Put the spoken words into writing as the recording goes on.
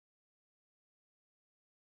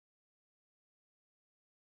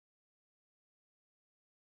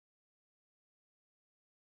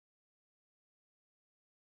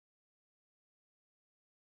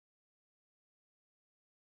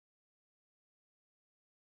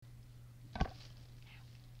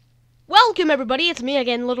Welcome everybody, it's me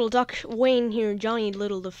again, Little Duck Wayne here, Johnny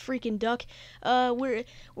Little the freaking duck.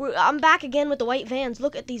 I'm back again with the white vans.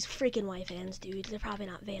 Look at these freaking white vans, dude. They're probably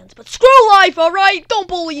not vans, but screw life, alright? Don't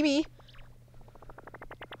bully me.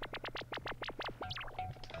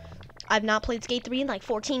 I've not played Skate 3 in like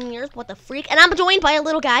 14 years, what the freak? And I'm joined by a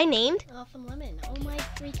little guy named Awesome Lemon. Oh my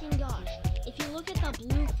freaking gosh. If you look at the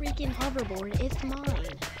blue freaking hoverboard, it's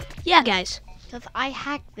mine. Yeah, guys. Because I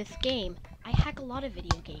hacked this game. I hack a lot of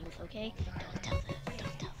video games, okay? Don't tell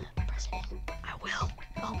the president. I will.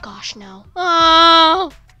 Oh gosh, no.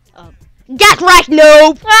 Oh! Get wrecked,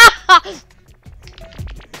 noob!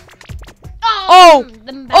 Oh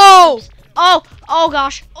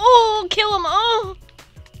gosh. Oh, kill him. Oh.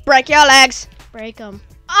 Break your legs. Break them.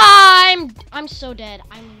 I'm so dead.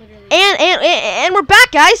 I'm literally. And we're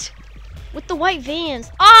back, guys. With the white vans.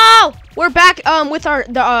 Oh, we're back with our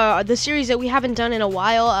the series that we haven't done in a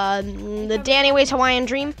while. The Danny Ways Hawaiian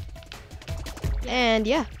Dream. And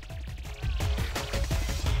yeah.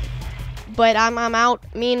 But I'm out.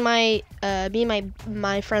 Me and my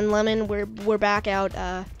friend Lemon, we're back out.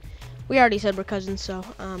 We already said we're cousins, so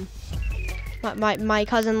my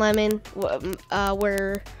cousin Lemon,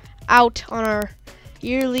 we're out on our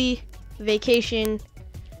yearly vacation.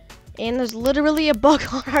 And there's literally a bug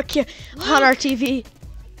on our TV.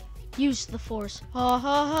 Use the force.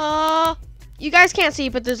 You guys can't see,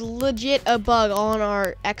 but there's legit a bug on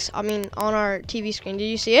our on our TV screen. Did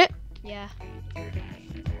you see it? Yeah.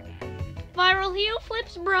 Viral heel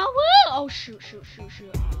flips, bro. Woo! Oh shoot.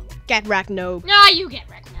 Get wrecked, noob. Nah, you get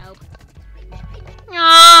wrecked, noob.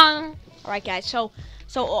 All right, guys. So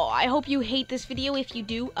I hope you hate this video. If you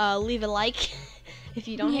do, leave a like. If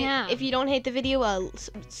you don't hate the video,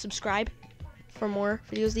 subscribe for more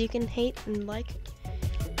videos that you can hate and like.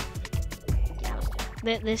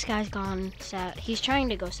 This guy's gone savage. He's trying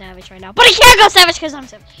to go savage right now, but he can't go savage because I'm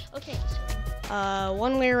savage. Okay.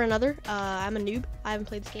 One way or another, I'm a noob. I haven't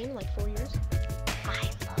played this game in like 4 years. I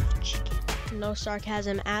love chicken. No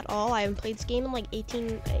sarcasm at all. I haven't played this game in like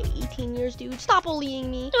 18 years, dude. Stop bullying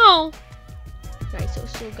me. No. Right, so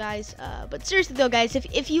guys, but seriously though, guys,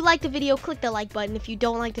 if you like the video, click the like button. If you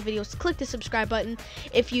don't like the videos, click the subscribe button.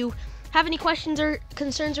 If you have any questions or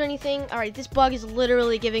concerns or anything, all right, this bug is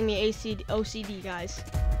literally giving me OCD, guys.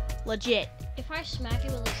 Legit. If I smack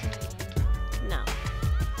it, will it say no.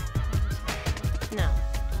 No.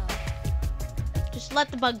 Just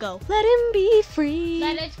let the bug go. Let him be free.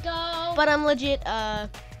 Let it go. But I'm legit,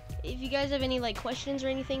 if you guys have any like questions or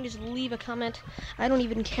anything, just leave a comment. I don't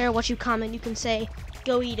even care what you comment. You can say,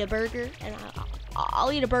 "Go eat a burger," and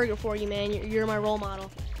I'll eat a burger for you, man. You're my role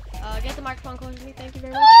model. Get the microphone closer to me. Thank you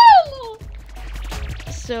very much.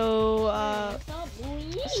 So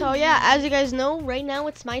yeah, as you guys know, right now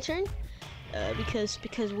it's my turn. Because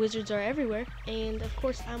wizards are everywhere, and of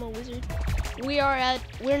course I'm a wizard.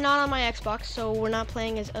 We're not on my Xbox, so we're not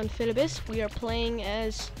playing as Unfitibus. We are playing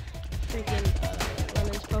as freaking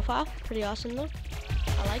Lemon's profile. Pretty awesome though.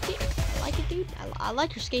 I like it, dude. I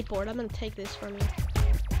like your skateboard. I'm gonna take this from you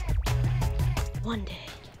one day.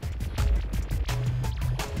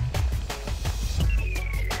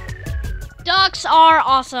 Ducks are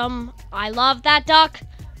awesome. I love that duck.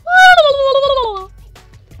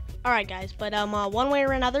 All right, guys. But one way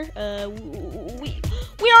or another,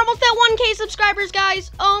 we are almost at 1K subscribers,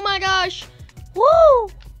 guys. Oh my gosh.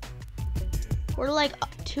 Woo! We're like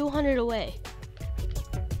 200 away.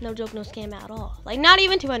 No joke, no scam at all. Like not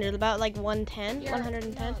even 200, about like 110,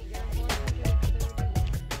 110.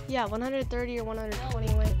 Yeah, 130 or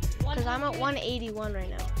 120 away. Because I'm at 181 right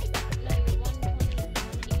now. No, you're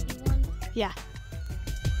 181. Yeah.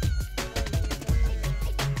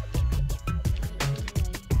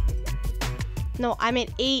 No, I'm at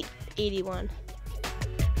 881.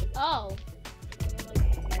 Oh.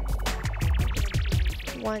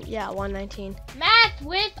 119. Math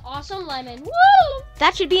with Awesome Lemon. Woo!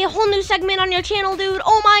 That should be a whole new segment on your channel, dude.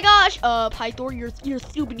 Oh my gosh. Pythor, you're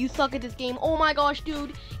stupid. You suck at this game. Oh my gosh,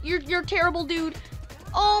 dude. You're terrible, dude.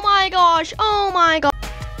 Oh my gosh. Oh my god.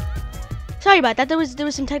 Sorry about that. There was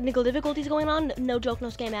some technical difficulties going on. No joke, no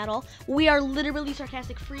scam at all. We are literally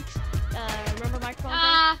sarcastic freaks. Remember microphone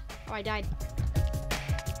thing? Oh, I died.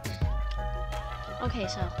 Okay,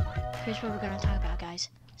 so here's what we're gonna talk about, guys.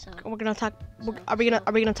 So we're gonna talk. Are we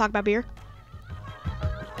gonna talk about beer?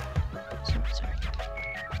 Sorry.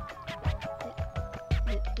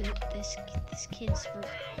 This kid's on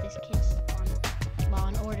Law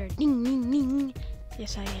and Order. Ding ding ding.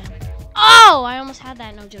 Yes, I am. Oh, I almost had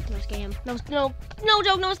that. No joke, no scam. No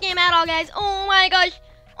joke, no scam at all, guys. Oh my gosh.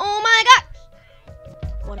 Oh my gosh.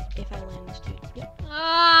 What if I land this dude? Yep.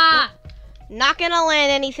 Ah. Yep. Not gonna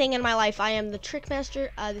land anything in my life. I am the trick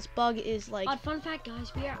master. This bug is like... Fun fact,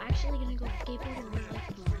 guys, we are actually gonna go skateboarding in real life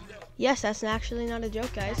tomorrow. Yes, that's actually not a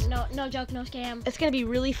joke, guys. No joke, no scam. It's gonna be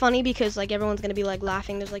really funny because like everyone's gonna be like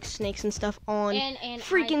laughing. There's like snakes and stuff on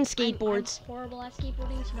freaking skateboards. I'm horrible at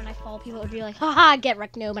skateboarding, so when I fall, people would be like, haha, get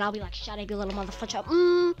wrecked, noob, and I'll be like, shut up, you little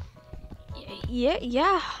motherfucker.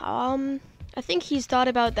 Yeah. I think he's thought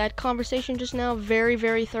about that conversation just now very,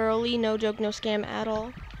 very thoroughly. No joke, no scam at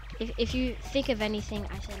all. If you think of anything,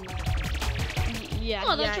 I said no. Yeah.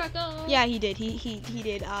 Oh, the trucker. Yeah, he did. He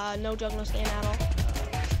did. No joke, no scam at all.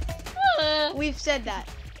 We've said that.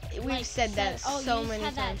 We've said that so many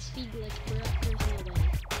times. That speed glitch. There's no way.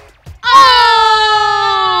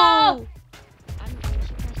 Oh! I'm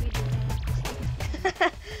surprised we did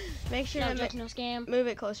that. Make sure no joke, no scam. Move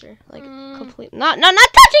it closer, like complete. Not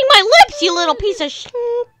touching my lips, you little piece of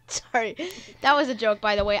Sorry, that was a joke,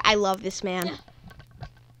 by the way. I love this man.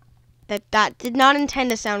 That did not intend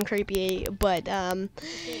to sound creepy, but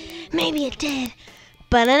maybe it did.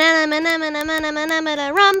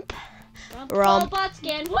 Rump.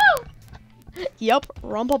 Rump-a-butt-skin, woo! Yup,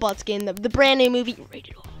 Rump-a-butt-skin, the brand new movie,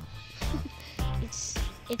 rated R.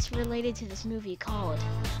 It's related to this movie called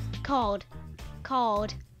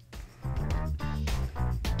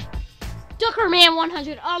Duckerman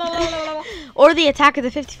 100. Or The Attack of the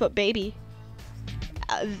 50-Foot Baby.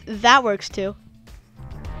 That works too.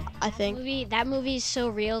 I think. That movie is so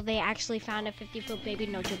real. They actually found a 50-foot baby.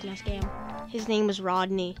 No joke, no scam. His name was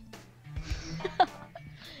Rodney.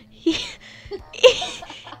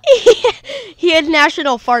 He had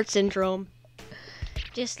national fart syndrome.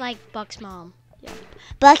 Just like Buck's mom. Yep.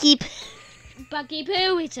 Bucky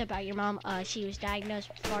Poo. It's about your mom. She was diagnosed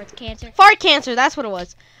with fart cancer. Fart cancer. That's what it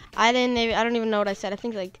was. I don't even know what I said. I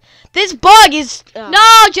think like this bug is.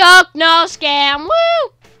 No joke, no scam.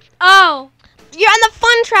 Woo! Oh. You're on the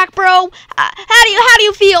fun track, bro. How do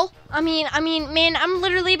you feel? I mean, man, I'm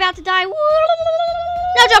literally about to die. Woo!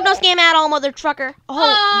 No joke, no scam at all, mother trucker.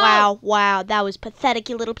 Oh, wow, that was pathetic,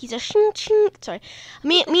 you little piece of Sorry.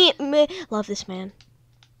 Me, love this man.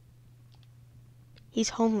 He's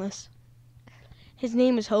homeless. His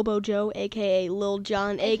name is Hobo Joe, aka Lil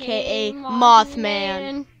John, aka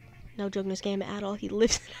Mothman. No joke, no scam at all. He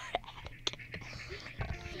lives in our attic.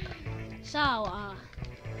 So,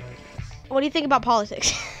 what do you think about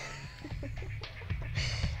politics?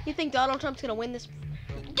 You think Donald Trump's gonna win this?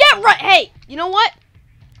 Get right! Hey, you know what?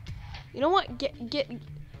 Get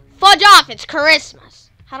fudge off! It's Christmas.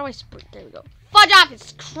 How do I sprint? There we go. Fudge off!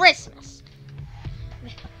 It's Christmas.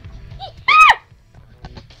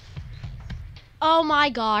 Oh my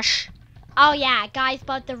gosh. Oh yeah, guys.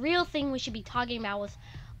 But the real thing we should be talking about was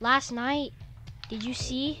last night. Did you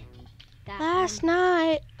see that? Last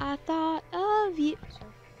night I thought of you.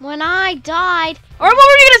 When I died. Or what were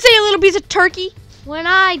you gonna say, you little piece of turkey? When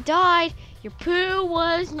I died, your poo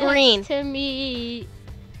was green next to me.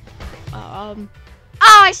 Oh,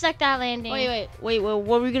 I stuck that landing. Wait. What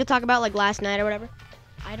were we gonna talk about, like last night or whatever?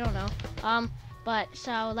 I don't know. But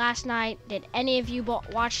so last night, did any of you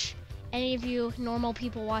watch? Any of you normal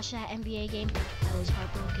people watch that NBA game? I was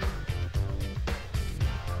heartbroken.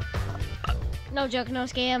 No joke, no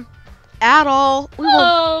scam. At all.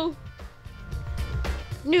 Oh.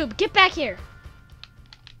 Noob, get back here.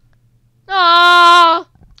 Oh.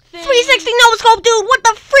 360 no scope, dude. What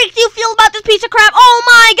the freak do you feel about this piece of crap? Oh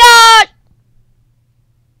my god.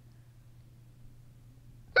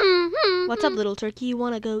 What's up, little turkey? You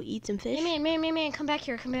wanna go eat some fish? Hey, man, come back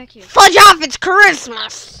here, Fudge off! It's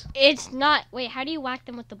Christmas. It's not. Wait, how do you whack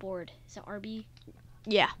them with the board? Is it RB?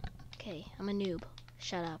 Yeah. Okay, I'm a noob.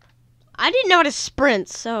 Shut up. I didn't know how to sprint,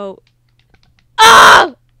 so.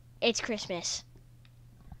 Oh! It's Christmas.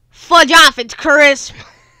 Fudge off! It's Christmas.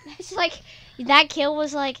 It's like that kill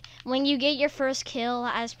was like when you get your first kill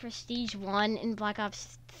as Prestige 1 in Black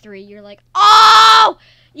Ops 3. You're like, oh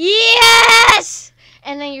yes!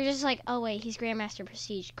 And then you're just like, oh wait, he's Grandmaster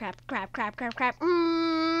Prestige. Crap.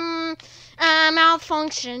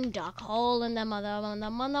 Malfunction. Duck hole in the mother.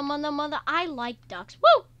 I like ducks.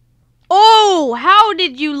 Woo! Oh, how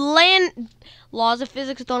did you land? Laws of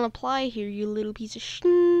physics don't apply here, you little piece of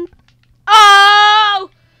Oh!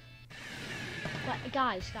 But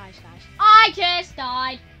guys, I just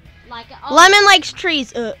died. Lemon likes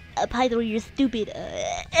trees. By the way, you're stupid.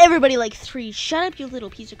 Everybody likes trees. Shut up, you little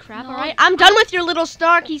piece of crap, alright? I'm done with your little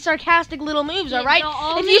sarcastic little moves, alright?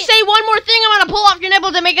 If you say one more thing, I'm gonna pull off your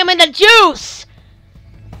nipples and make them into juice!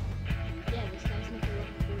 Yeah, this guy's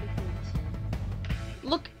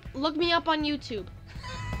making Look me up on YouTube.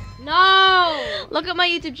 No! Look at my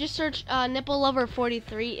YouTube. Just search Nipple Lover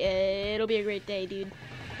 43. It'll be a great day, dude.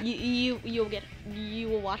 You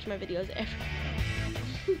will watch my videos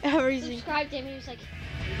every single. Subscribe to him. He was like.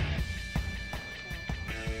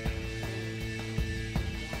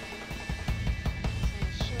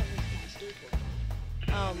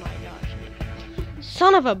 Oh my gosh.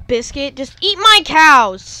 Son of a biscuit, just eat my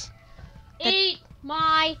cows. Eat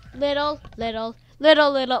my little. Oh,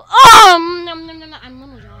 nom, nom, nom, I'm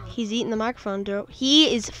Little John. He's eating the microphone, dude.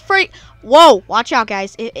 He is free. Whoa, watch out,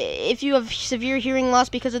 guys. If you have severe hearing loss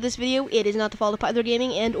because of this video, it is not the fault of Pythor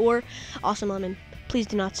Gaming and or Awesome Lemon. Please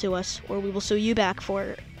do not sue us, or we will sue you back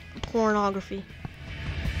for pornography.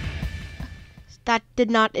 That did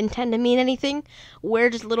not intend to mean anything. We're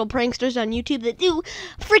just little pranksters on YouTube that do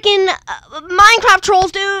freaking Minecraft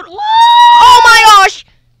trolls, dude. Oh my gosh!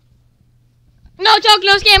 No joke,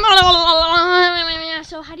 no scam.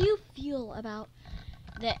 So how do you feel about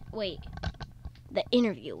the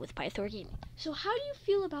interview with Pythor Gaming? So how do you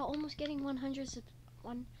feel about almost getting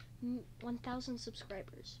 1,000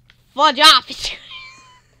 subscribers? Fudge off!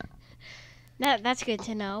 That's good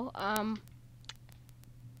to know.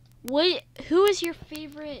 Who is your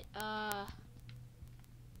favorite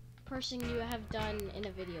person you have done in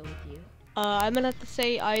a video with you? I'm gonna have to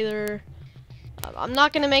say either. I'm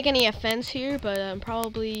not gonna make any offense here, but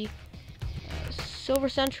probably Silver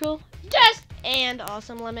Central. Yes. And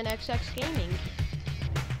Awesome Lemon XX Gaming.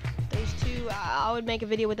 Those two, I would make a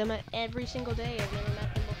video with them every single day. I've never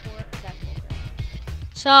met them before. That's cool.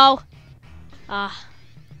 So,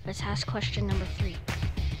 let's ask question number 3.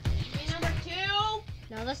 Number 2.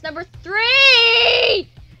 No, that's number 3.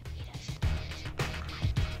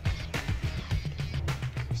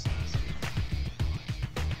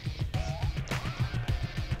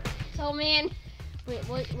 So, man, wait,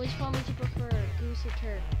 which one would you prefer, goose or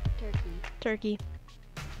turkey? Turkey.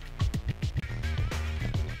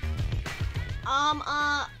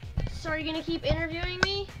 So are you gonna keep interviewing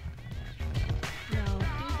me? No.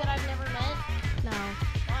 Dude that I've never met? No.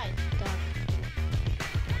 Why? Duck.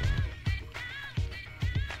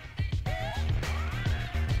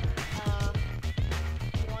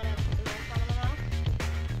 You wanna front of the mouth?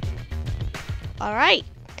 All right.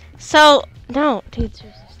 So no, dude,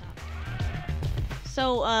 seriously, stop.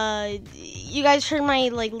 So you guys heard my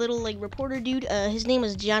little reporter dude? His name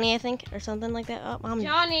was Johnny, I think, or something like that.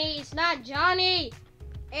 Johnny, it's not Johnny.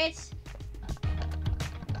 It's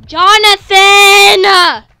Jonathan.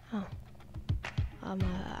 Oh.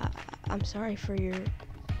 I'm sorry for your.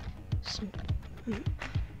 Sorry.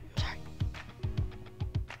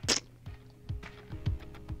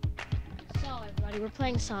 So everybody, we're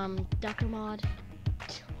playing some Ducker mod,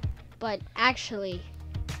 but actually,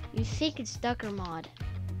 you think it's Ducker mod.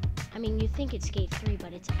 I mean, you think it's Skate 3,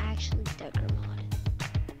 but it's actually Ducker mod.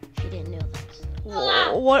 If you didn't know this.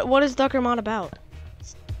 What is Ducker mod about?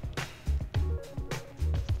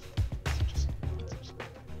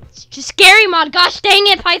 It's just scary mod. Gosh dang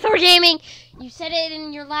it, Pythor Gaming! You said it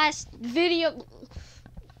in your last video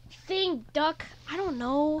thing, Duck. I don't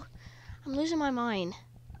know. I'm losing my mind.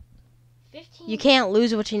 15. You can't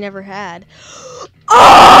lose what you never had.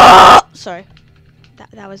 Oh! Sorry.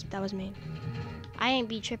 That was mean. I ain't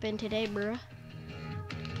be tripping today, bruh.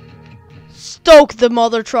 Stoke the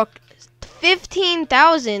mother truck.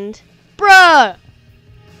 15,000? Bruh!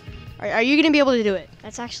 Are you gonna be able to do it?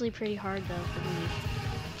 That's actually pretty hard, though, for me.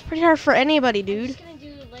 It's pretty hard for anybody, I'm dude. just gonna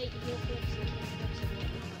do light heel flips and kick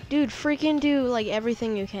Dude, freaking do,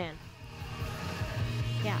 everything you can.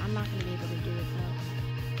 Yeah, I'm not gonna be able to do it,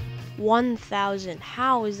 though. 1,000.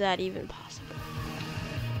 How is that even possible?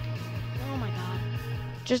 Oh, my God.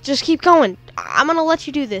 Just keep going. I'm gonna let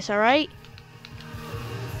you do this, alright?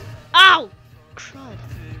 Ow! Crud.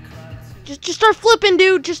 Just start flipping,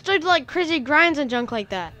 dude. Just start crazy grinds and junk like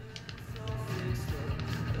that.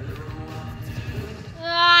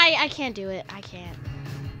 I can't do it. I can't.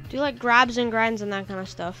 Do grabs and grinds and that kind of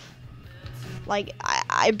stuff.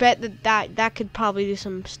 I bet that could probably do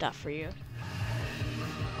some stuff for you.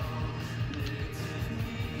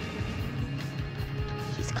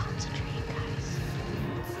 He's concentrating, guys.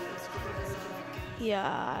 Yeah,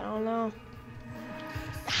 I don't know.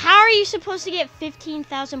 How are you supposed to get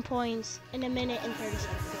 15,000 points in a minute and 30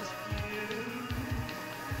 seconds?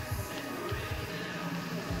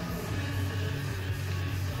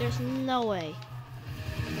 There's no way.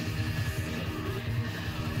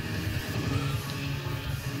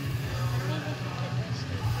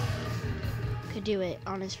 Could do it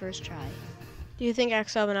on his first try. Do you think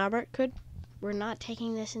X7 Albert could? We're not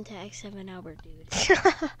taking this into X7 Albert, dude.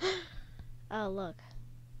 Oh, look.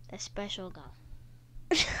 The special gun.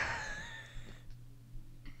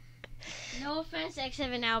 No offense,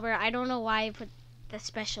 X7 Albert. I don't know why I put the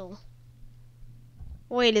special.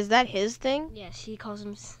 Wait, is that his thing? Yes, he calls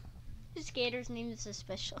him. His skater's name is a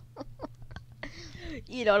special.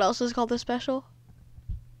 You know what else is called the special?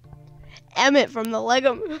 Emmett from the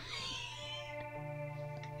Lego Movie.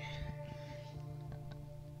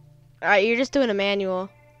 Alright, you're just doing a manual.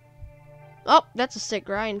 Oh, that's a sick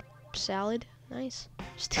grind. Salad. Nice.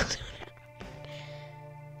 Still doing it.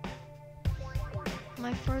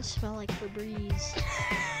 My farts smell like Febreze.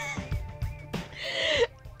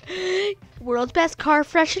 World's best car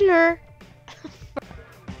freshener.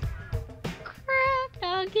 Crab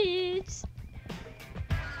nuggets.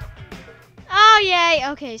 Oh yay!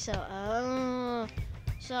 Okay, so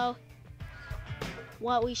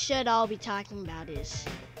what we should all be talking about is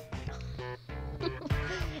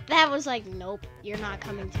that was like, nope, you're not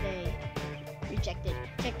coming today. Rejected.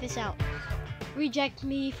 Check this out. Reject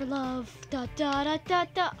me for love. Da da da da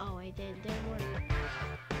da. Oh, I did. Didn't work.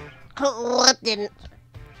 What didn't?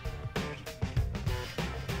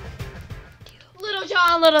 Little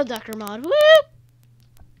John, Little Ducker mod. Whoop!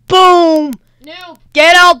 Boom! Nope.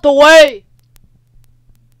 Get out the way!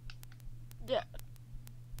 Yeah.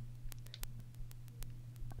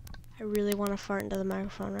 I really want to fart into the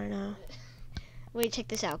microphone right now. Wait, check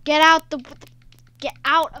this out. Get out of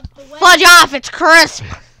the way. Fudge off! It's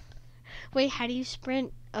Christmas. Wait, how do you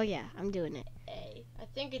sprint? Oh yeah, I'm doing it. A. I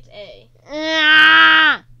think it's A.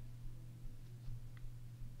 Ah!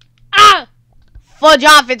 Fudge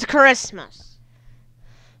off! It's Christmas.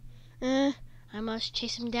 I must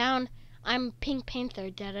chase him down. I'm Pink Panther.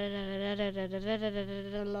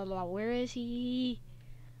 Where is he?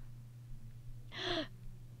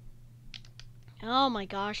 Oh my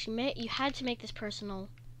gosh, you had to make this personal.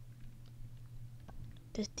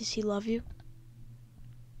 Does he love you?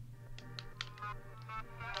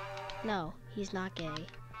 No, he's not gay.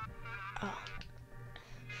 Oh.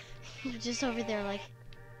 You're just over there like,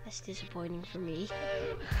 that's disappointing for me.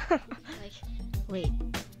 Like, wait,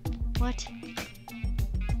 what?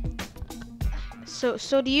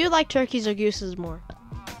 So do you like turkeys or gooses more?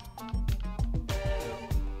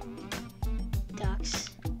 Ducks.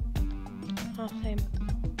 Oh, same.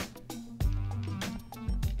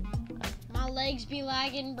 My legs be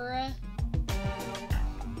lagging, bruh.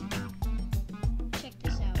 Check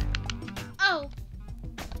this out. Oh!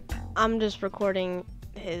 I'm just recording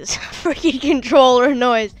his freaking controller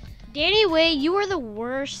noise. Danny Way, you are the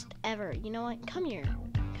worst ever. You know what? Come here.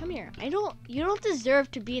 Come here. You don't deserve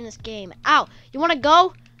to be in this game. Ow! You wanna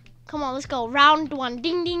go? Come on, let's go. Round one.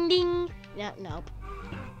 Ding, ding, ding. Yeah, nope.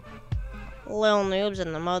 Lil noobs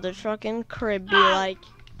in the mother trucking crib be like,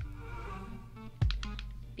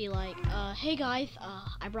 hey guys,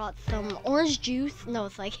 I brought some orange juice. No,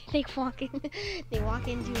 it's like they walk into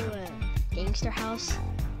a gangster house.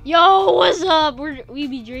 Yo, what's up? We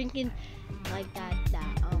be drinking like that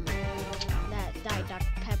Diet Dr.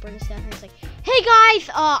 Pepper and stuff. And it's like, hey guys,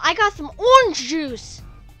 I got some orange juice.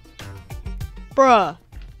 Bruh.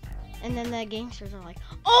 And then the gangsters are like,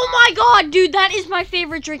 oh my god, dude, that is my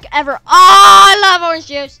favorite drink ever. Oh, I love orange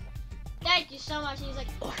juice. Thank you so much. And he's like,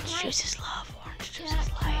 Orange juice is love. Orange juice is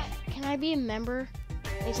life. Can I be a member?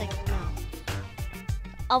 And he's like, no.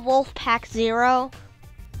 A wolf pack 0.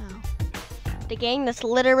 No. The gang that's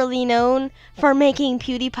literally known for making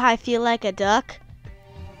PewDiePie feel like a duck.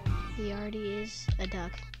 He already is a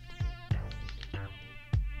duck.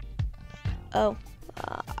 Oh.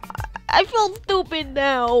 I feel stupid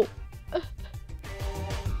now.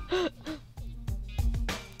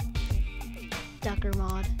 Ducker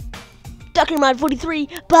mod. Ducker mod 43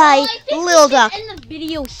 by Lil Duck. End the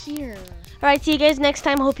video here. Alright, see you guys next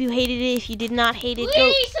time. Hope you hated it. If you did not hate it,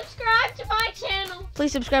 please subscribe to my channel.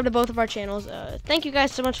 Please subscribe to both of our channels. Thank you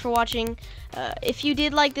guys so much for watching. If you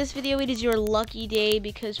did like this video, it is your lucky day,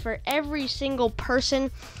 because for every single person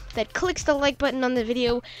that clicks the like button on the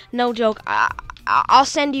video, no joke, I'll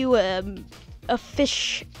send you a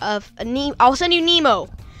fish of a Nemo. I'll send you Nemo.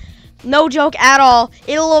 No joke at all.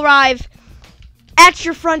 It'll arrive at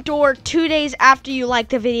your front door 2 days after you like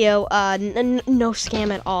the video. No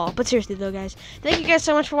scam at all. But seriously though, guys, thank you guys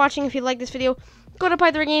so much for watching. If you like this video, go to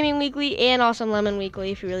Pythor Gaming Weekly and Awesome Lemon Weekly.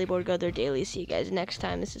 If you're really bored, go there daily. See you guys next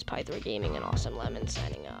time. This is Pythor Gaming and Awesome Lemon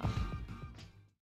signing off.